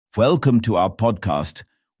Welcome to our podcast,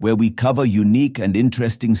 where we cover unique and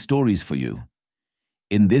interesting stories for you.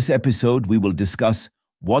 In this episode, we will discuss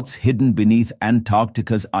what's hidden beneath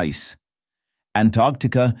Antarctica's ice.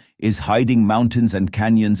 Antarctica is hiding mountains and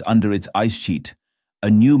canyons under its ice sheet, a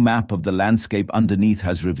new map of the landscape underneath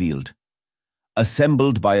has revealed.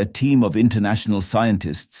 Assembled by a team of international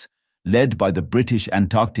scientists, led by the British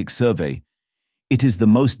Antarctic Survey, it is the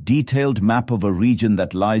most detailed map of a region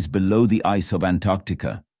that lies below the ice of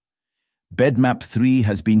Antarctica. BedMap 3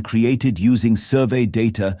 has been created using survey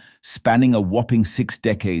data spanning a whopping 6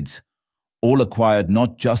 decades, all acquired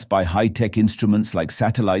not just by high-tech instruments like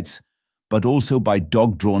satellites, but also by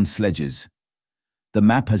dog-drawn sledges. The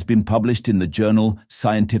map has been published in the journal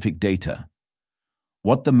Scientific Data.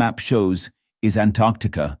 What the map shows is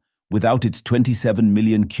Antarctica without its 27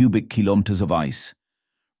 million cubic kilometers of ice,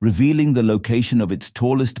 revealing the location of its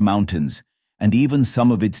tallest mountains and even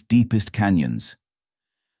some of its deepest canyons.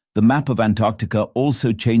 The map of Antarctica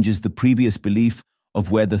also changes the previous belief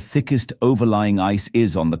of where the thickest overlying ice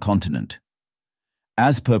is on the continent.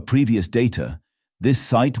 As per previous data, this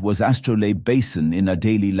site was Astrolabe Basin in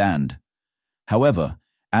Adélie Land. However,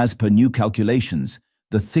 as per new calculations,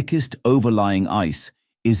 the thickest overlying ice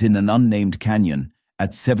is in an unnamed canyon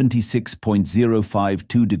at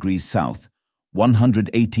 76.052 degrees south,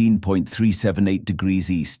 118.378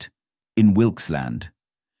 degrees east, in Wilkes Land.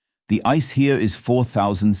 The ice here is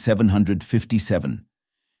 4,757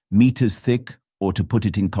 meters thick, or to put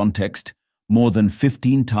it in context, more than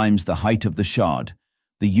 15 times the height of the Shard,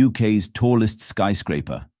 the UK's tallest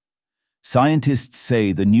skyscraper. Scientists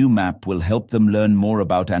say the new map will help them learn more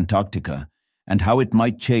about Antarctica and how it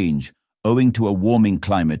might change owing to a warming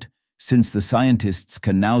climate, since the scientists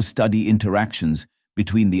can now study interactions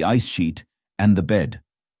between the ice sheet and the bed.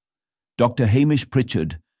 Dr. Hamish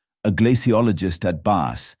Pritchard, a glaciologist at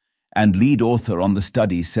BAS and lead author on the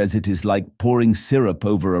study, says it is like pouring syrup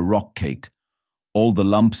over a rock cake. All the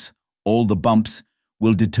lumps, all the bumps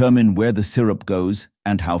will determine where the syrup goes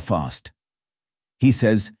and how fast. He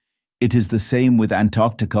says, it is the same with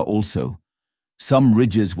Antarctica also. Some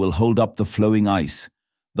ridges will hold up the flowing ice.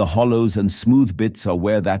 The hollows and smooth bits are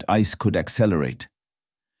where that ice could accelerate.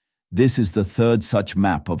 This is the third such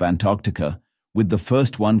map of Antarctica, with the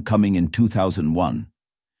first one coming in 2001.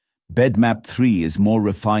 BedMap 3 is more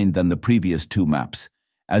refined than the previous two maps,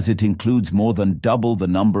 as it includes more than double the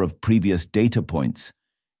number of previous data points,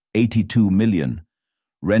 82 million,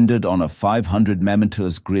 rendered on a 500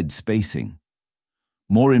 mm grid spacing.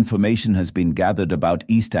 More information has been gathered about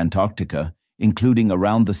East Antarctica, including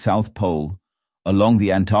around the South Pole, along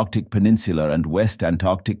the Antarctic Peninsula and West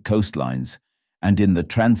Antarctic coastlines, and in the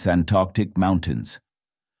Transantarctic Mountains.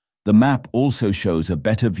 The map also shows a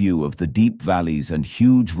better view of the deep valleys and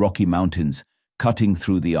huge rocky mountains cutting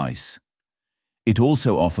through the ice. It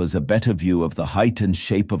also offers a better view of the height and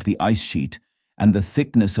shape of the ice sheet and the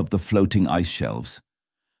thickness of the floating ice shelves.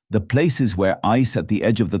 The places where ice at the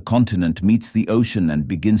edge of the continent meets the ocean and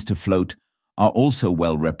begins to float are also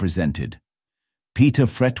well represented. Peter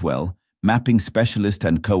Fretwell, mapping specialist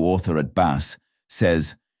and co-author at BAS,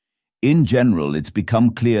 says, in general, it's become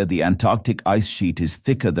clear the Antarctic ice sheet is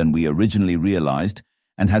thicker than we originally realized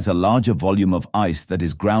and has a larger volume of ice that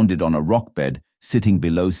is grounded on a rock bed sitting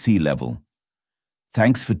below sea level.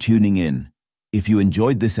 Thanks for tuning in. If you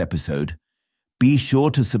enjoyed this episode, be sure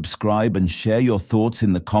to subscribe and share your thoughts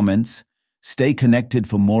in the comments. Stay connected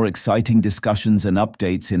for more exciting discussions and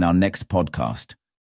updates in our next podcast.